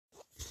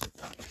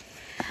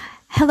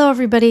Hello,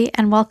 everybody,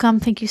 and welcome.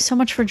 Thank you so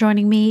much for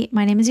joining me.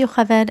 My name is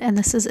Yocheved, and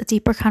this is A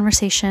Deeper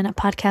Conversation, a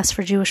podcast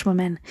for Jewish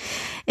women.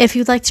 If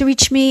you'd like to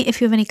reach me,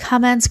 if you have any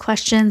comments,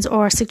 questions,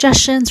 or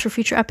suggestions for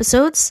future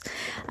episodes,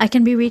 I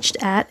can be reached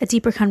at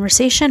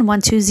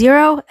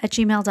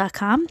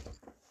adeeperconversation120@gmail.com.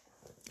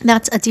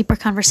 That's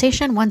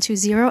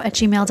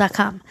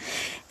adeeperconversation120@gmail.com.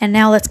 And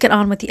now let's get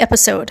on with the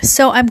episode.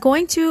 So I'm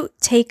going to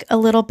take a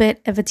little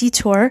bit of a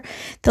detour.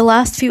 The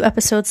last few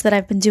episodes that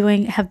I've been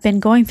doing have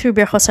been going through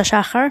Birchos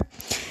HaShachar.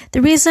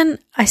 The reason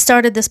I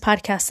started this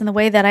podcast and the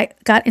way that I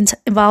got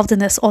involved in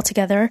this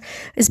altogether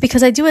is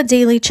because I do a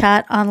daily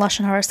chat on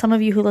Lashon Hara. Some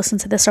of you who listen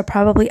to this are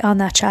probably on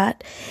that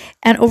chat.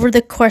 And over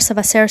the course of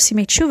Aser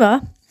Simei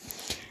Tshuva,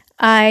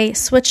 I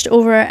switched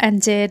over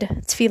and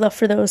did tefillah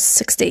for those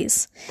 6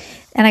 days.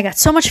 And I got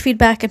so much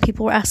feedback and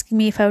people were asking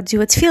me if I would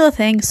do a tefillah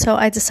thing. So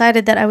I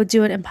decided that I would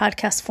do it in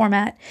podcast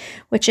format,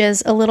 which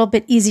is a little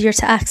bit easier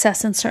to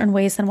access in certain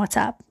ways than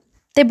WhatsApp.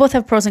 They both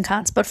have pros and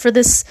cons, but for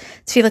this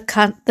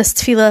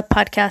tefillah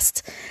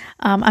podcast,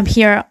 I'm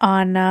here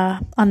on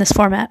this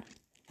format.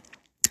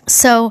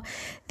 So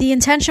the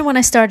intention when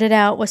I started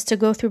out was to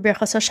go through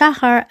Birchos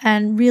HaShachar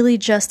and really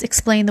just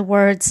explain the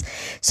words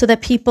so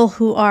that people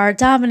who are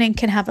davening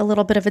can have a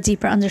little bit of a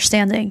deeper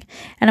understanding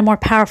and a more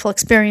powerful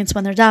experience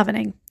when they're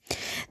davening.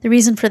 The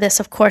reason for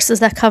this, of course, is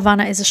that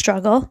Kavana is a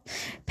struggle.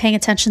 Paying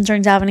attention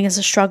during davening is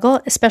a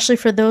struggle, especially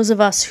for those of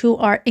us who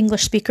are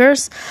English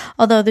speakers.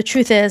 Although the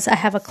truth is, I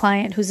have a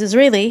client who's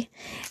Israeli,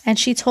 and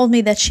she told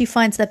me that she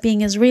finds that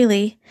being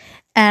Israeli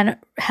and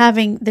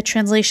having the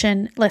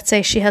translation, let's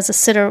say she has a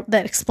siddur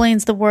that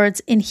explains the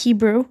words in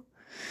Hebrew,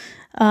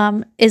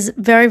 is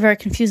very, very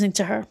confusing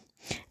to her.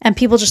 And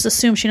people just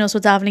assume she knows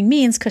what davening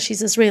means because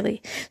she's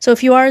Israeli. So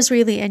if you are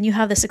Israeli and you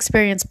have this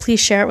experience, please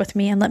share it with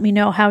me and let me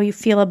know how you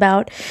feel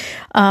about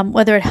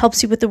whether it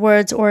helps you with the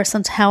words or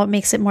somehow it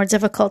makes it more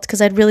difficult, because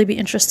I'd really be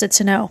interested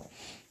to know.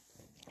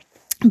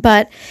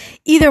 But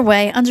either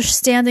way,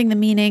 understanding the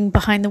meaning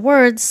behind the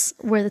words,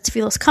 where the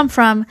tefillos come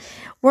from,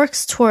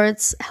 works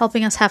towards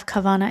helping us have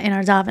kavana in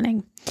our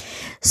davening.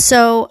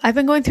 So I've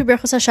been going through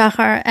Birchos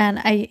HaShachar, and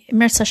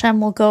Mirz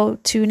Hashem will go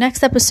to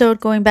next episode,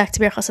 going back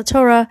to Birchos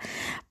HaTorah.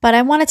 But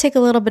I want to take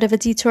a little bit of a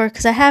detour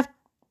because I have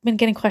been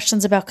getting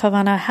questions about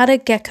kavana, how to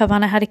get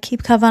kavana, how to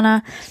keep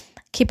kavana,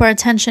 keep our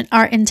intention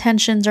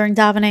during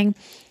davening.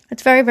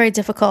 It's very, very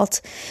difficult.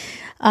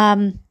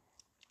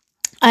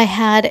 I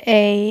had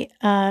a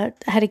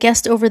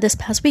guest over this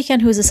past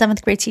weekend who is a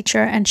 7th grade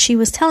teacher, and she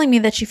was telling me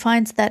that she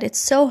finds that it's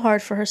so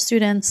hard for her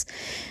students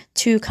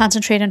to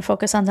concentrate and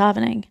focus on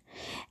davening.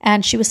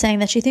 And she was saying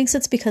that she thinks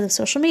it's because of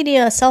social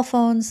media, cell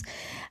phones.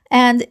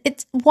 And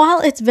while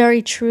it's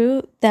very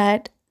true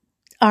that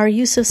our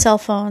use of cell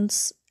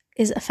phones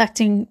is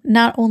affecting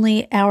not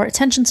only our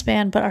attention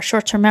span, but our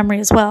short-term memory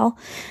as well.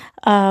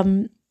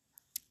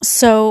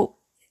 So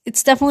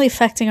it's definitely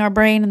affecting our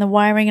brain and the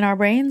wiring in our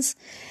brains.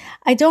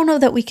 I don't know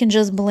that we can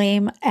just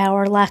blame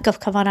our lack of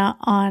kavana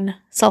on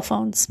cell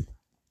phones.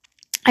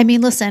 I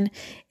mean, listen,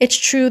 it's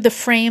true the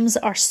frames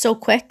are so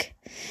quick.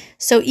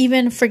 So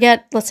even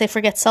forget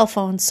cell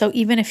phones. So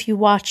even if you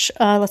watch,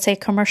 let's say a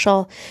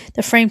commercial,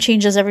 the frame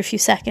changes every few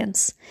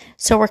seconds.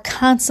 So we're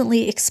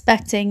constantly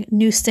expecting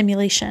new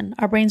stimulation.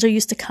 Our brains are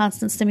used to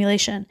constant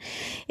stimulation.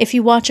 If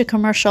you watch a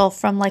commercial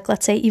from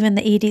let's say even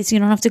the 80s, you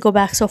don't have to go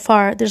back so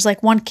far. There's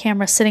one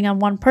camera sitting on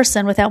one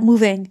person without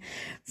moving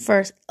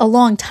for a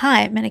long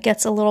time, and it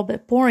gets a little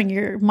bit boring.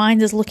 Your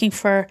mind is looking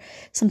for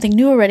something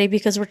new already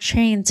because our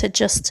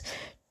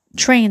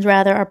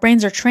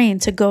brains are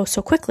trained to go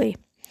so quickly.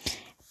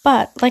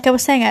 But like I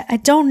was saying, I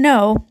don't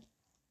know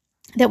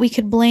that we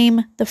could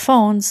blame the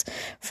phones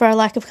for our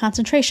lack of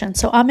concentration.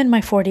 So I'm in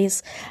my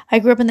 40s. I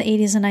grew up in the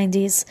 80s and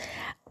 90s.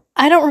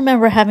 I don't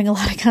remember having a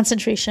lot of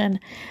concentration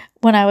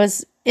when I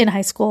was in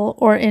high school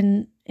or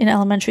in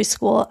elementary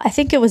school. I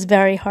think it was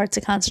very hard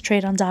to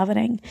concentrate on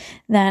davening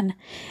then.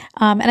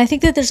 And I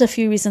think that there's a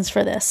few reasons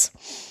for this.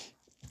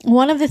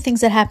 One of the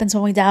things that happens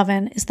when we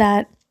daven is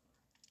that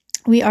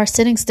we are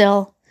sitting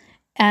still,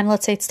 and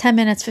let's say it's 10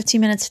 minutes, 15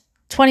 minutes,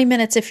 20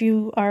 minutes if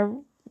you are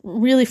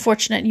really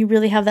fortunate and you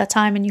really have that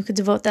time and you could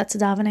devote that to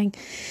davening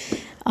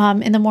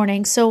in the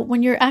morning. So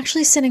when you're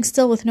actually sitting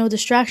still with no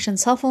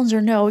distractions, cell phones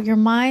or no, your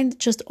mind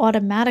just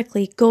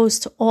automatically goes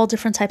to all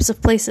different types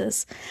of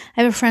places.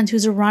 I have a friend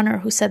who's a runner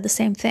who said the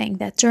same thing,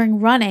 that during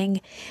running,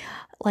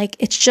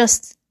 it's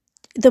just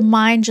the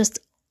mind, just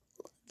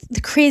the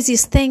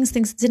craziest things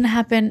that didn't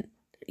happen,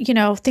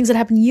 things that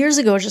happened years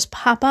ago just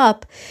pop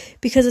up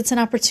because it's an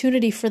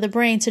opportunity for the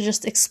brain to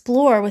just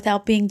explore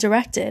without being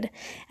directed.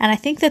 And I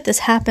think that this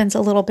happens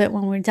a little bit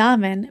when we're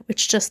daven,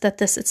 which just that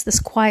it's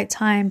this quiet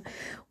time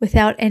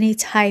without any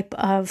type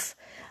of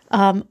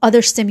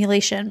other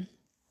stimulation.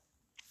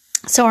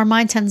 So our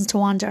mind tends to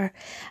wander.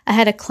 I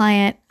had a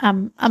client,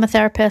 I'm a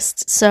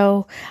therapist,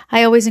 so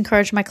I always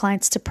encourage my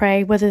clients to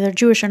pray, whether they're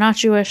Jewish or not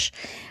Jewish,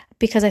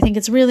 because I think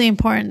it's a really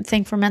important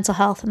thing for mental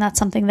health, and that's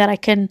something that I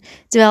can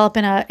develop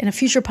in a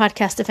future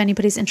podcast if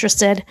anybody's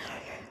interested.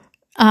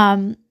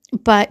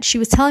 But she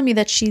was telling me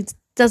that she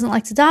doesn't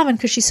like to daven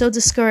because she's so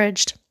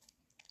discouraged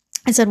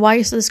I said, why are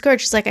you so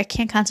discouraged? She's like, I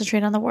can't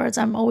concentrate on the words.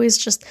 I'm always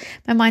just,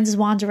 my mind is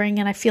wandering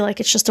and I feel like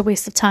it's just a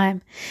waste of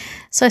time.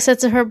 So I said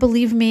to her,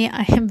 believe me,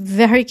 I am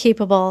very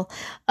capable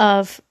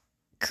of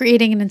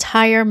creating an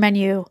entire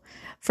menu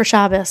for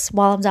Shabbos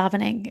while I'm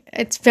davening.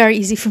 It's very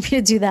easy for me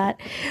to do that.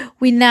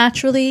 We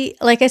naturally,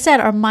 like I said,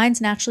 our minds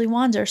naturally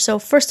wander. So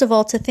first of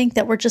all, to think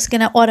that we're just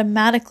going to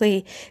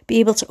automatically be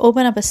able to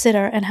open up a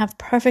siddur and have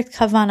perfect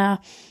kavana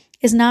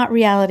is not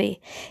reality.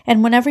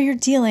 And whenever you're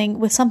dealing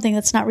with something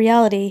that's not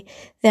reality,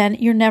 then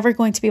you're never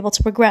going to be able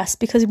to progress,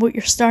 because what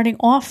you're starting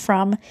off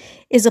from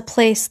is a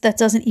place that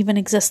doesn't even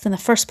exist in the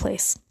first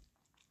place.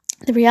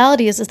 The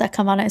reality is that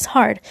Kavana is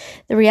hard.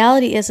 The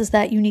reality is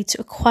that you need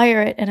to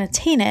acquire it and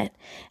attain it,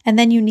 and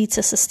then you need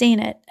to sustain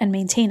it and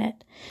maintain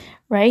it,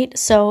 right?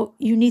 So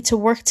you need to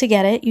work to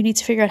get it. You need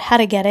to figure out how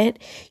to get it.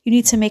 You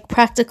need to make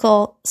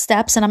practical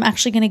steps, and I'm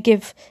actually going to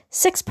give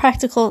 6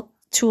 practical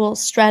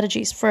tools,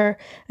 strategies for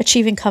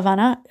achieving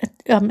Kavana,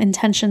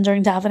 intention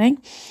during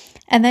davening,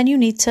 and then you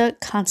need to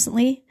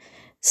constantly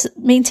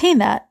maintain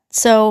that.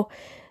 So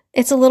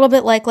it's a little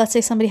bit like, let's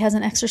say somebody has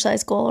an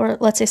exercise goal, or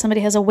let's say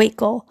somebody has a weight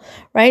goal,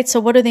 right?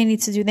 So what do they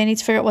need to do? They need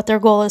to figure out what their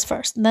goal is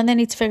first. And then they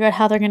need to figure out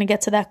how they're going to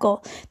get to that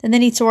goal. Then they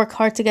need to work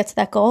hard to get to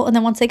that goal. And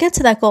then once they get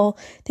to that goal,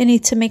 they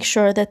need to make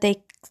sure that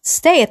they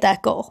stay at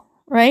that goal,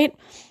 right?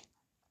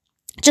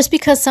 Just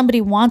because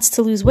somebody wants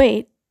to lose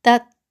weight,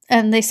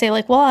 and they say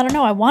like, well, I don't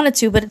know, I wanted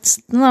to, but it's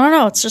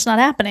just not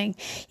happening,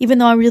 even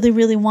though I really,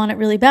 really want it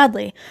really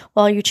badly.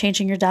 Well, are you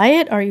changing your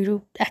diet? Are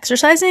you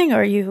exercising?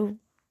 Are you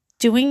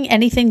doing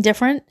anything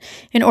different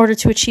in order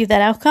to achieve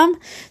that outcome?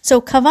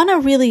 So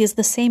Kavana really is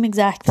the same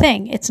exact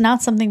thing. It's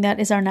not something that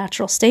is our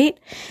natural state.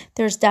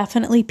 There's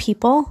definitely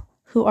people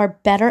who are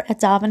better at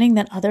davening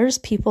than others,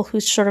 people who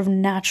sort of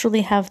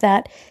naturally have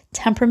that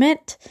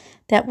temperament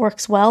that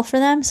works well for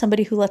them.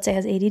 Somebody who, let's say,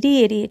 has ADD,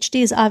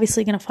 ADHD is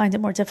obviously going to find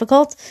it more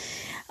difficult.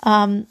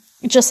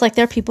 Just like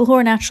there are people who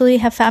are naturally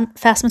have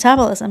fast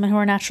metabolism and who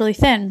are naturally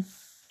thin,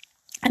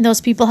 and those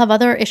people have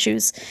other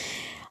issues.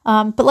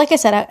 But like I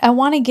said, I'm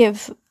going to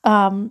give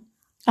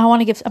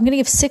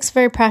 6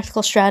 very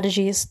practical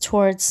strategies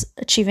towards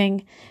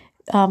achieving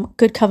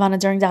good kavana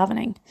during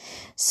davening.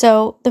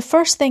 So the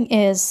first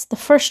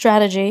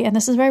strategy, and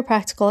this is very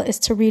practical, is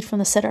to read from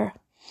the siddur.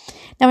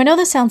 Now I know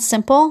this sounds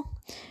simple,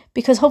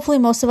 because hopefully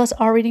most of us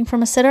are reading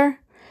from a siddur.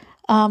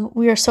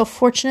 We are so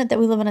fortunate that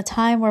we live in a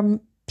time where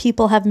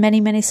people have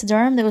many, many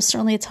siddurim. There was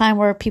certainly a time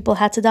where people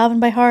had to daven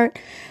by heart,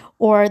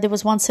 or there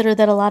was one siddur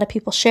that a lot of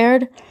people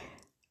shared.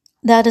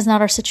 That is not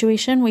our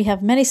situation. We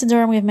have many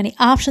siddurim. We have many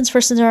options for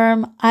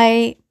siddurim.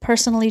 I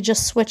personally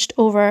just switched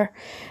over.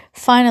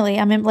 Finally,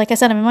 like I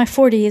said, I'm in my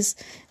 40s,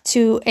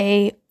 to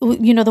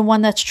the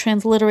one that's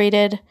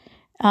transliterated,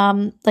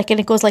 and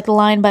it goes like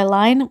line by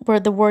line, where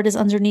the word is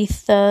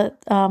underneath the,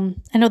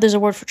 I know there's a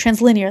word for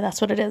translinear.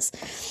 That's what it is.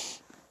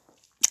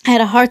 I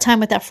had a hard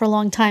time with that for a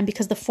long time,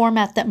 because the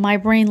format that my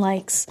brain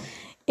likes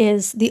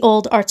is the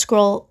old Art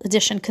Scroll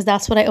edition, because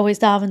that's what I always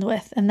davened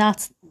with, and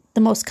that's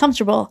the most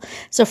comfortable.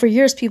 So for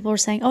years, people were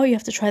saying, oh, you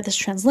have to try this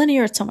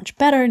translinear, it's so much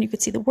better, and you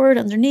could see the word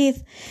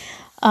underneath.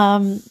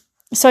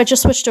 So I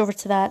just switched over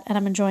to that, and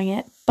I'm enjoying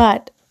it.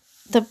 But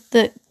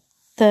the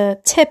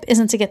tip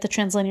isn't to get the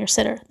translinear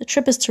siddur. The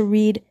tip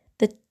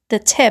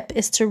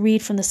is to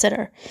read from the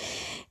siddur.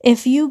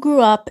 If you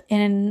grew up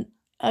in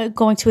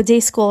going to a day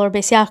school or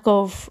Beis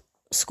Yaakov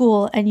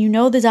school, and you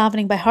know the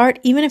davening by heart,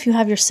 even if you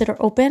have your siddur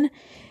open,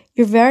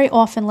 you're very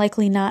often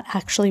likely not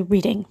actually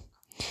reading.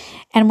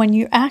 And when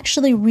you're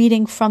actually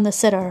reading from the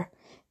siddur,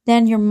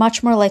 then you're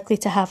much more likely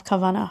to have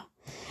kavana.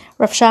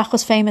 Rav Shach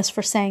was famous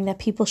for saying that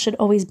people should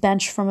always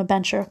bench from a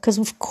bencher, because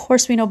of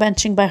course we know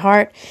benching by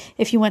heart.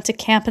 If you went to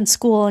camp in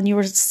school and you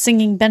were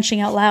singing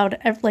benching out loud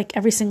like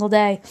every single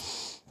day,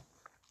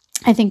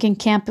 I think in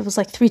camp it was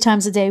like 3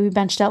 times a day we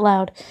benched out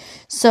loud.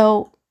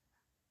 So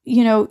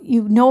you know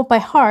it by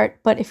heart,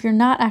 but if you're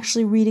not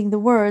actually reading the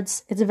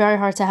words, it's very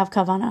hard to have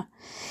kavana.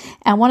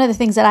 And one of the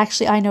things that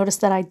actually I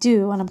noticed that I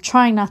do, and I'm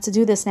trying not to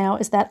do this now,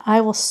 is that I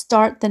will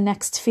start the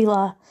next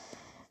tefillah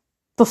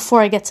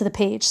before I get to the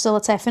page. So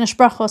let's say I finish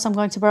brachos, I'm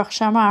going to Baruch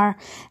Shamar,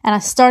 and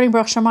I'm starting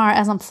Baruch Shamar.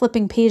 As I'm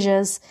flipping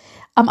pages,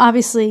 I'm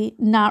obviously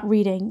not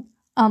reading.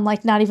 I'm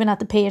like not even at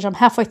the page. I'm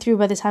halfway through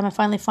by the time I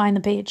finally find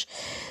the page.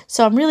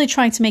 So I'm really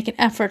trying to make an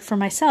effort for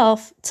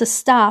myself to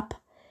stop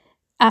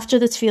after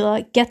the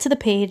tefillah, get to the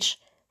page,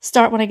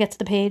 start when I get to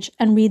the page,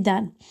 and read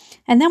then.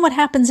 And then what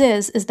happens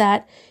is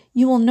that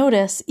you will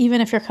notice, even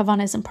if your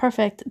kavanah isn't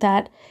perfect,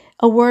 that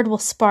a word will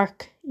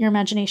spark your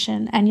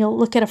imagination, and you'll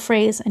look at a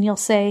phrase and you'll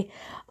say,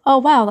 oh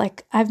wow,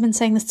 like I've been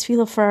saying this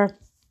tefillah for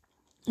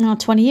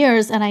 20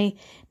 years, and I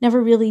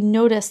never really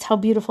noticed how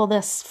beautiful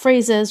this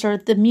phrase is, or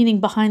the meaning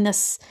behind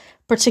this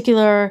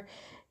particular,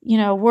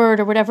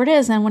 word or whatever it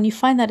is. And when you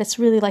find that, it's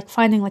really like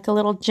finding like a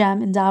little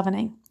gem in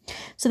davening.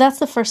 So that's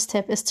the first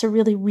tip, is to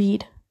really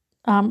read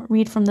from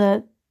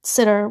the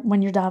siddur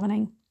when you're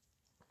davening.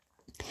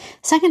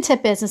 Second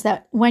tip is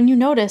that when you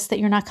notice that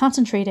you're not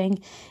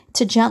concentrating,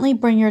 to gently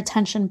bring your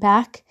attention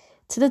back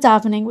to the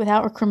davening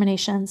without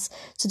recriminations.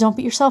 So don't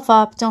beat yourself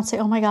up. Don't say,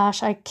 oh my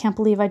gosh, I can't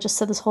believe I just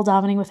said this whole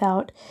davening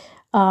without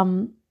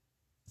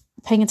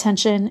paying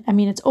attention. I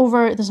mean, it's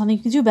over. There's nothing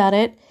you can do about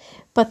it.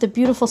 But the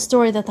beautiful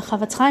story that the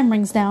Kavana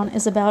brings down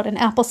is about an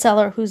apple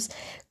seller whose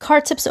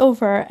car tips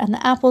over and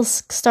the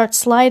apples start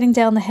sliding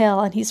down the hill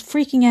and he's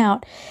freaking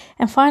out.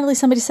 And finally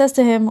somebody says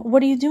to him,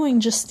 what are you doing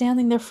just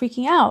standing there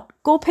freaking out?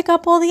 Go pick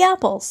up all the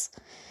apples.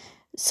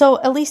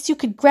 So at least you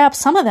could grab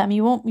some of them.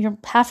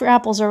 Half your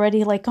apples are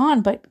already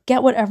gone, but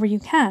get whatever you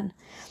can.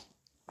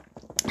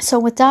 So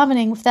with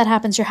davening, if that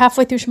happens, you're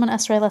halfway through Shemona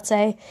Esrei, let's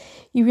say,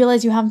 you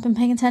realize you haven't been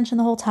paying attention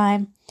the whole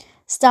time.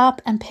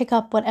 Stop and pick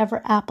up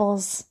whatever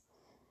apples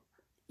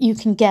you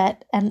can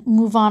get and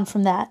move on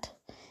from that.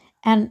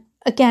 And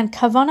again,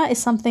 Kavana is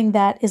something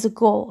that is a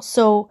goal.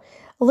 So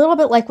a little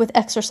bit like with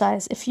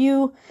exercise, if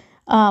you,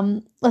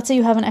 let's say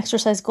you have an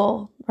exercise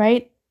goal,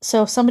 right?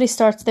 So if somebody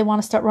they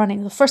want to start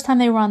running. The first time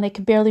they run, they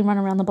could barely run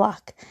around the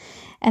block.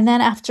 And then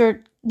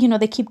after,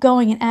 they keep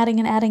going and adding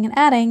and adding and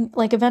adding,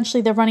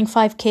 eventually they're running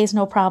 5Ks,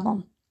 no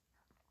problem.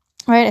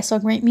 Right? I saw a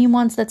great meme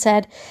once that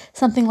said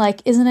something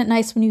like, isn't it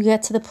nice when you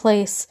get to the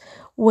place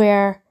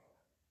where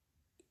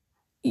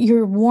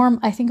your warm,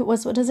 I think it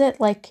was, what is it?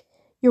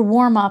 Your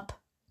warm up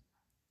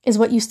is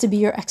what used to be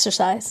your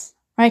exercise,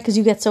 right? Because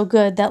you get so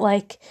good that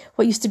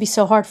what used to be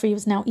so hard for you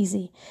is now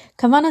easy.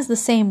 Kavana is the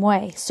same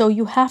way. So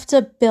you have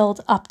to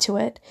build up to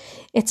it.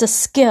 It's a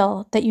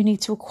skill that you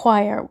need to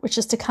acquire, which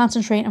is to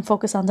concentrate and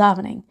focus on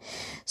davening.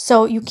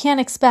 So you can't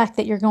expect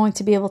that you're going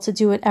to be able to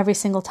do it every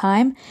single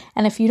time.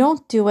 And if you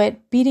don't do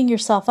it, beating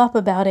yourself up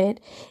about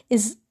it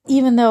is,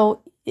 even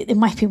though it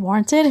might be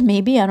warranted,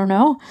 maybe, I don't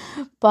know,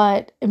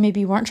 but maybe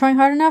you weren't trying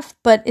hard enough,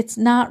 but it's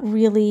not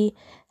really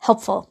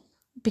helpful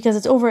because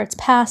it's over, it's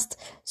past.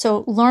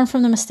 So learn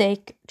from the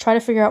mistake, try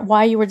to figure out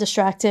why you were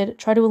distracted,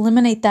 try to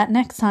eliminate that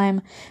next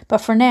time. But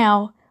for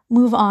now,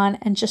 move on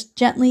and just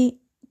gently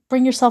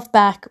bring yourself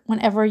back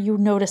whenever you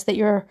notice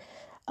that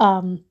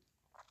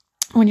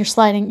when you're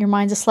sliding, your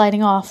mind is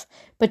sliding off,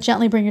 but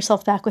gently bring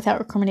yourself back without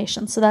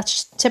recrimination. So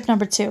that's tip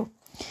number 2.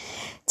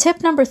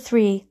 Tip number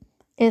 3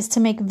 is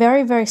to make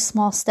very, very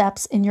small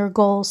steps in your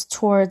goals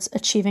towards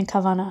achieving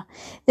Kavana.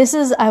 This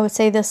is, I would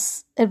say,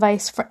 this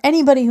advice for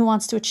anybody who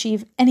wants to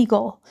achieve any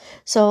goal.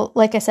 So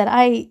like I said,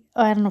 I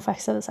don't know if I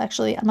said this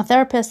actually, I'm a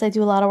therapist. I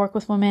do a lot of work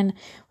with women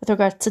with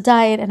regards to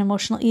diet and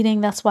emotional eating.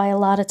 That's why a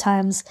lot of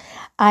times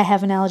I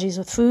have analogies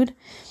with food.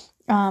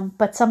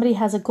 But somebody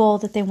has a goal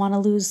that they want to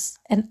lose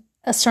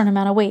a certain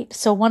amount of weight.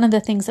 So one of the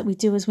things that we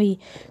do is we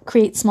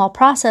create small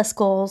process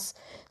goals.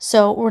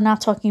 So we're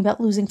not talking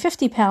about losing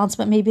 50 pounds,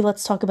 but maybe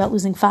let's talk about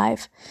losing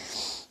 5.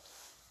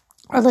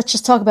 Or let's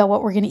just talk about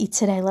what we're going to eat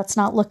today. Let's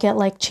not look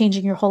at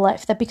changing your whole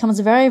life. That becomes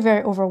very,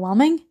 very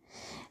overwhelming.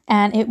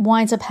 And it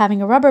winds up having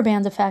a rubber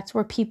band effect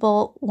where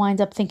people wind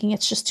up thinking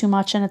it's just too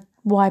much and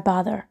why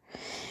bother?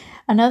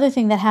 Another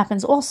thing that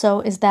happens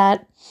also is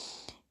that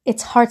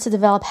it's hard to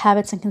develop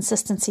habits and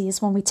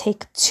consistencies when we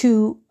take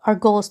our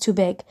goal is too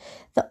big.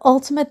 The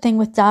ultimate thing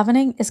with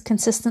davening is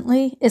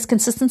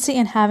consistency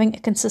and having a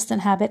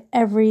consistent habit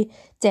every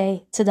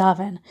day to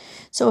daven.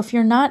 So if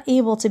you're not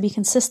able to be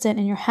consistent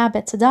in your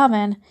habit to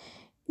daven,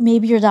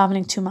 maybe you're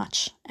davening too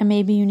much and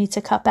maybe you need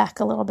to cut back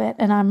a little bit.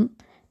 And I'm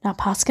not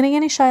poskening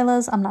any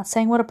shilas. I'm not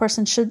saying what a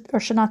person should or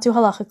should not do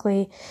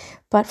halachically,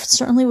 but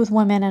certainly with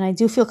women, and I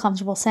do feel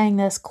comfortable saying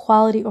this,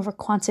 quality over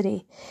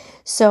quantity.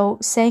 So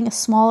saying a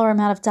smaller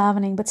amount of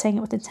davening, but saying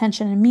it with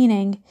intention and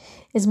meaning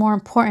is more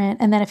important.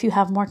 And then if you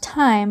have more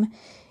time,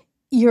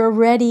 you're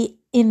already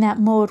in that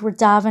mode where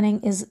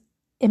davening is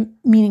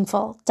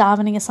meaningful.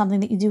 Davening is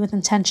something that you do with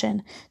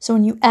intention. So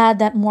when you add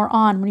that more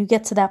on, when you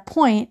get to that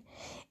point,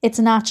 it's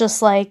not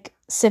just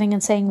sitting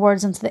and saying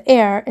words into the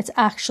air. It's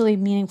actually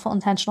meaningful,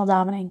 intentional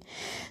davening.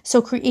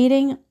 So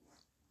creating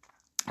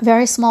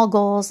very small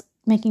goals,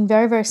 making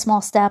very, very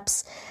small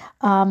steps.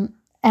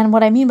 And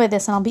what I mean by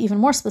this, and I'll be even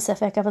more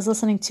specific, I was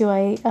listening to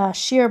a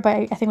shir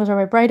by, I think it was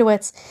Rabbi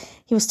Breidowitz.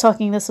 He was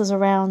talking, this was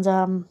around,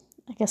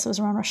 I guess it was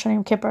around Rosh Hashanah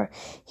Yom Kippur.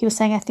 He was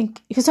saying,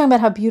 he was talking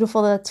about how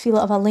beautiful the tefillah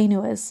of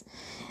Aleinu is.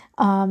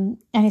 And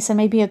he said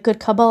maybe a good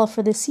Kabbalah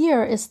for this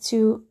year is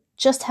to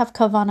just have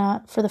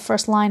Kavana for the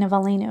first line of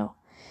Aleinu.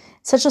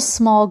 Such a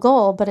small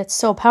goal, but it's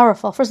so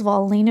powerful. First of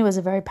all, Aleinu is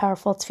a very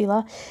powerful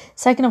tefillah.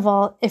 Second of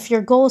all, if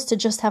your goal is to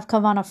just have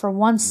Kavana for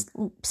one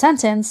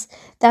sentence,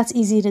 that's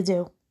easy to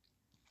do.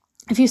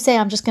 If you say,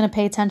 I'm just going to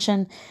pay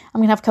attention, I'm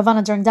going to have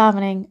Kavana during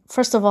davening,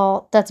 first of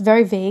all, that's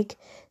very vague.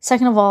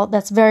 Second of all,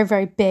 that's very,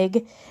 very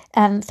big.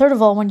 And third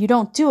of all, when you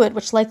don't do it,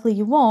 which likely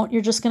you won't,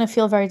 you're just going to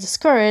feel very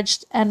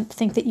discouraged and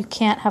think that you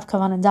can't have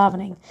Kavana in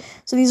davening.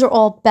 So these are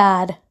all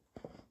bad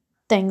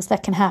things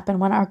that can happen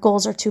when our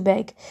goals are too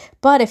big.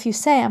 But if you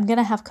say, I'm going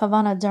to have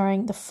Kavana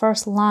during the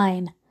first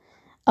line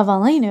of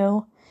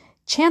Aleinu,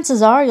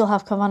 chances are you'll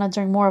have Kavana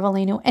during more of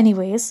Aleinu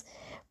anyways.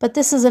 But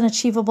this is an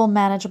achievable,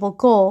 manageable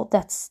goal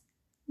that's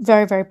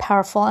very, very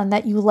powerful, and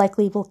that you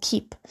likely will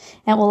keep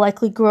and will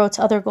likely grow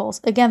to other goals.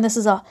 Again, this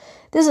is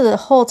a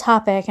whole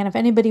topic, and if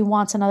anybody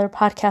wants another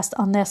podcast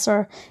on this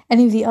or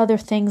any of the other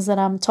things that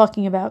I'm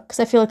talking about, because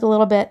I feel like a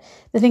little bit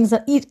the things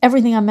that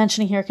everything I'm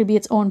mentioning here could be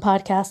its own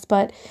podcast,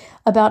 but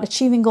about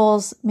achieving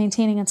goals,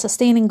 maintaining and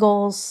sustaining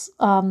goals,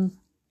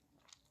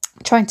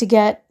 trying to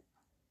get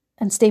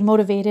and stay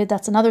motivated,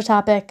 that's another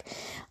topic.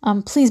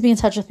 Please be in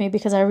touch with me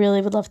because I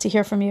really would love to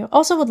hear from you.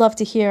 Also would love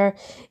to hear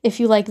if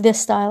you like this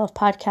style of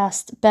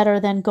podcast better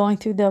than going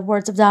through the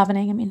words of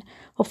davening. I mean,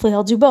 hopefully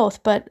I'll do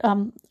both, but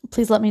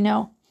please let me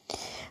know.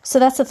 So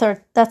that's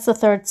the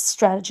third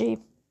strategy.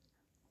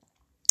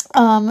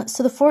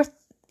 So the fourth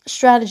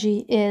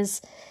strategy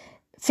is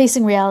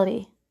facing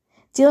reality,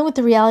 dealing with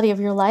the reality of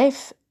your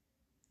life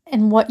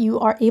and what you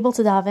are able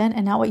to daven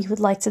and not what you would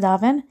like to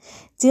daven,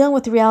 dealing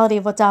with the reality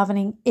of what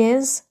davening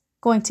is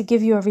going to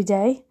give you every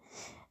day.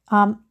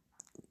 And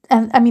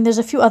I mean, there's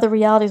a few other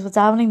realities with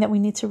davening that we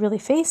need to really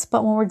face,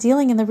 but when we're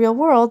dealing in the real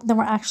world, then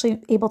we're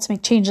actually able to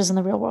make changes in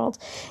the real world.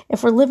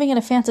 If we're living in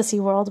a fantasy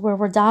world where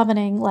we're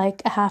davening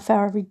like a half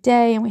hour every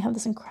day and we have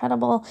this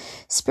incredible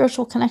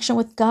spiritual connection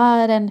with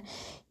God, and,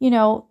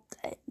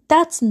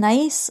 that's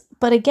nice,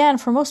 but again,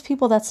 for most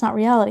people, that's not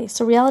reality.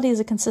 So reality is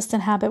a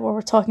consistent habit where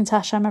we're talking to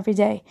Hashem every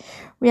day.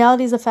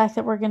 Reality is the fact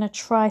that we're going to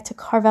try to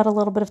carve out a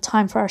little bit of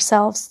time for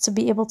ourselves to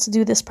be able to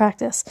do this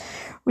practice.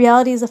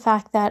 Reality is the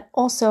fact that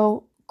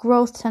also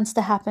growth tends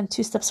to happen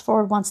 2 steps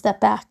forward, 1 step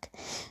back.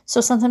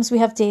 So sometimes we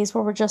have days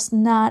where we're just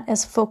not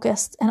as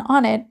focused and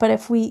on it, but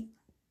if we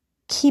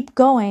keep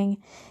going,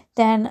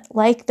 then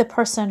like the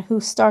person who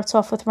starts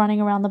off with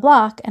running around the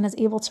block and is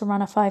able to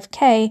run a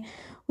 5K,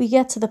 we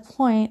get to the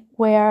point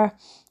where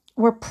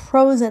we're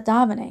pros at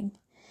davening,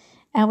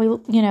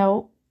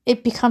 and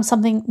it becomes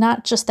something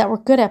not just that we're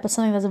good at, but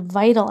something that's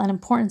vital and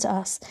important to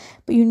us.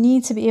 But you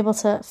need to be able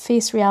to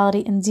face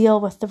reality and deal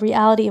with the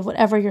reality of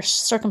whatever your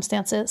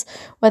circumstance is,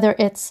 whether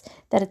it's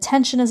that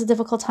attention is a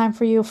difficult time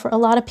for you. For a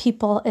lot of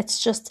people,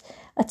 it's just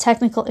a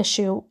technical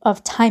issue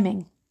of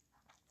timing.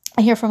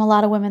 I hear from a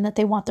lot of women that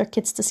they want their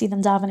kids to see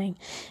them davening,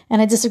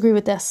 and I disagree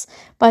with this.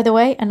 By the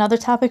way, another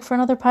topic for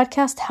another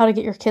podcast, how to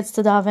get your kids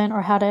to daven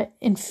or how to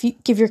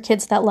give your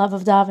kids that love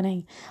of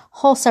davening.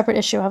 Whole separate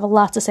issue. I have a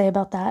lot to say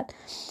about that.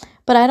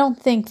 But I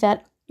don't think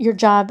that your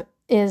job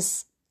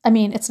is,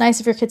 it's nice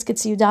if your kids could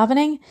see you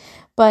davening,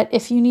 but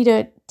if you need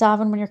to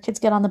daven when your kids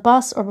get on the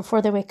bus or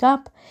before they wake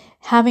up,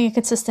 having a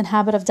consistent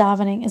habit of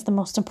davening is the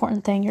most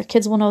important thing. Your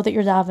kids will know that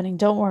you're davening,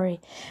 don't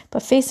worry.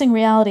 But facing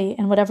reality,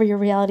 and whatever your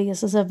reality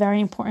is a very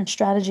important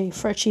strategy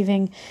for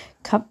achieving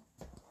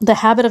the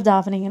habit of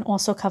davening and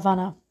also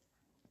Kavana.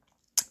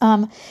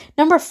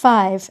 Number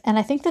 5, and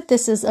I think that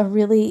this is a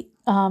really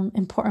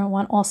important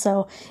one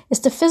also, is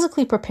to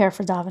physically prepare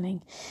for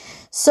davening.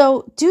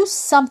 So do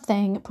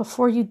something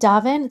before you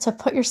daven to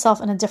put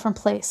yourself in a different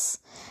place.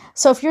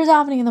 So if you're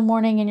davening in the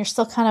morning and you're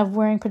still kind of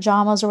wearing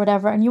pajamas or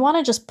whatever, and you want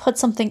to just put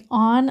something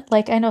on,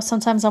 like I know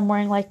sometimes I'm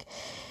wearing like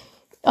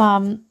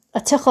a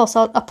tichel,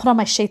 so I'll put on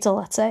my sheitel,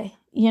 let's say,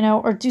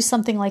 or do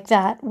something like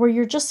that, where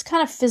you're just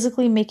kind of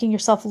physically making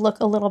yourself look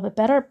a little bit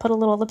better, put a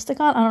little lipstick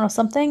on, I don't know,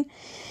 something.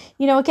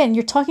 Again,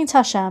 you're talking to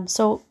Hashem,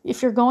 so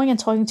if you're going and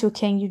talking to a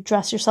king, you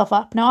dress yourself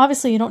up. Now,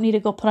 obviously, you don't need to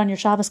go put on your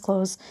Shabbos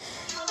clothes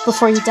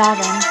before you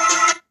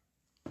daven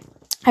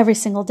every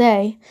single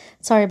day.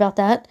 Sorry about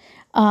that.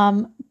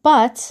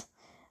 But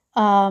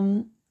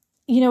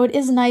it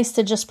is nice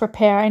to just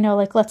prepare. I know,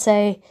 like, let's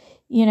say,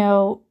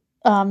 men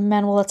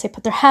will, let's say,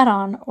 put their hat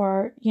on,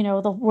 or,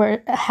 they'll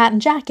wear a hat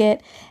and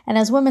jacket. And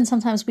as women,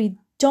 sometimes we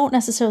don't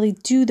necessarily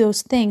do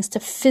those things to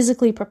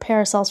physically prepare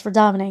ourselves for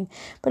davening.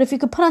 But if you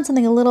could put on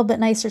something a little bit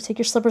nicer, take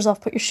your slippers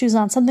off, put your shoes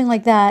on, something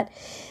like that,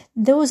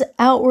 those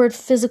outward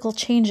physical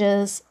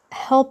changes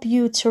help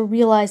you to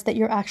realize that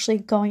you're actually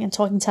going and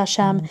talking to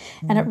Hashem,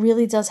 and it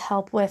really does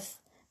help with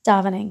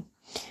davening.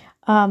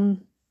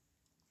 And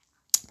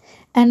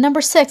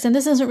number 6, and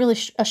this isn't really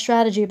a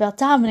strategy about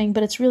davening,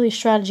 but it's really a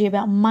strategy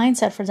about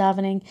mindset for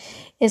davening,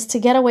 is to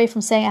get away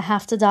from saying I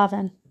have to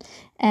daven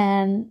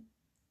and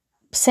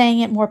saying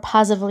it more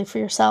positively for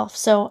yourself.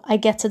 So I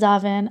get to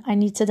daven, I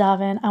need to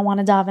daven, I want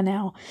to daven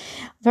now.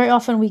 Very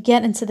often we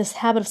get into this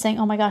habit of saying,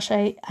 oh my gosh,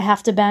 I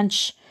have to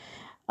bench,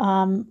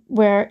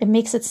 where it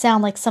makes it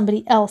sound like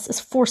somebody else is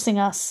forcing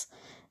us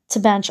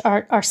to bench.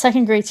 Our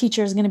second grade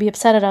teacher is going to be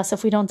upset at us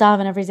if we don't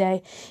daven every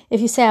day.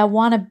 If you say, I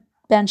want to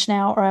bench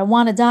now, or I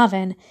want to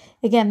daven,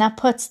 again, that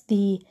puts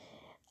the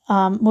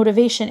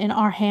motivation in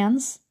our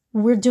hands.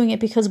 We're doing it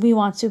because we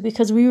want to,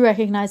 because we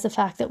recognize the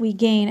fact that we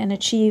gain and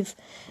achieve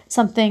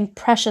something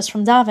precious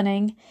from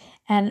davening.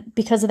 And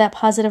because of that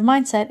positive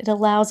mindset, it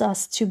allows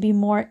us to be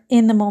more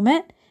in the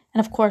moment,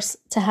 and of course,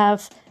 to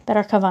have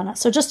better kavana.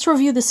 So just to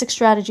review the 6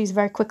 strategies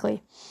very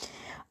quickly.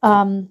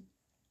 Number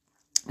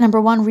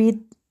 1, read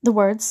the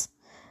words.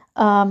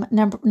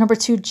 Number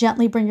 2,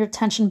 gently bring your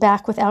attention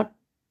back without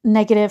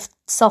negative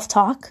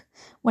self-talk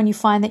when you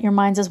find that your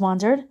mind has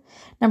wandered.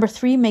 Number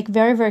 3, make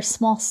very, very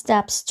small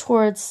steps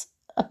towards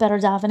a better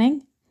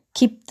davening.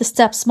 Keep the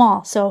steps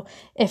small. So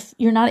if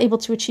you're not able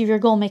to achieve your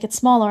goal, make it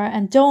smaller,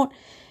 and don't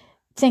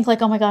think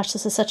like, oh my gosh,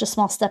 this is such a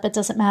small step, it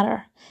doesn't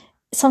matter.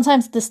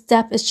 Sometimes the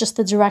step is just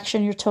the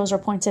direction your toes are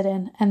pointed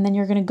in, and then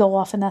you're going to go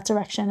off in that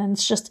direction. And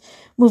it's just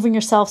moving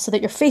yourself so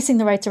that you're facing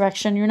the right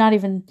direction. You're not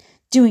even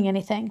doing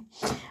anything.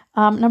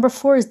 Number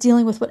 4 is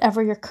dealing with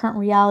whatever your current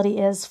reality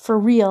is for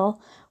real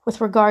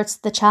with regards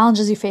to the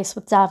challenges you face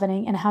with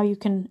davening and how you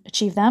can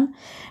achieve them.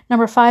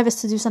 Number 5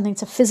 is to do something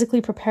to physically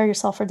prepare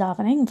yourself for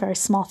davening. Very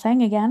small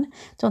thing, again.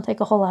 Don't take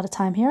a whole lot of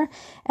time here.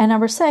 And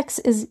number 6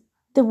 is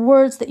the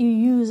words that you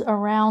use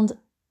around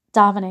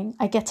davening.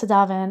 I get to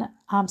daven.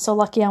 I'm so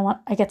lucky I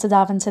get to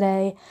daven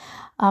today.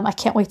 I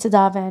can't wait to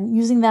daven.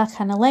 Using that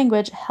kind of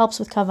language helps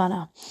with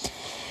Kavana.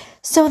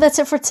 So that's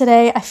it for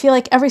today. I feel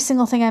like every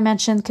single thing I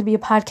mentioned could be a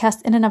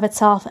podcast in and of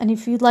itself. And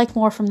if you'd like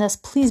more from this,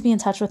 please be in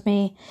touch with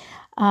me.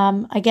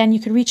 Again, you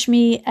could reach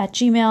me at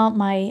Gmail.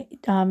 My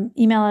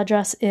email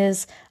address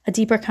is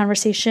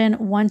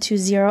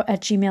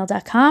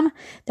adeeperconversation120@gmail.com.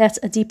 That's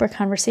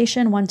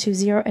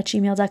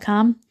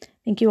adeeperconversation120@gmail.com.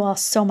 Thank you all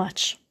so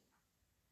much.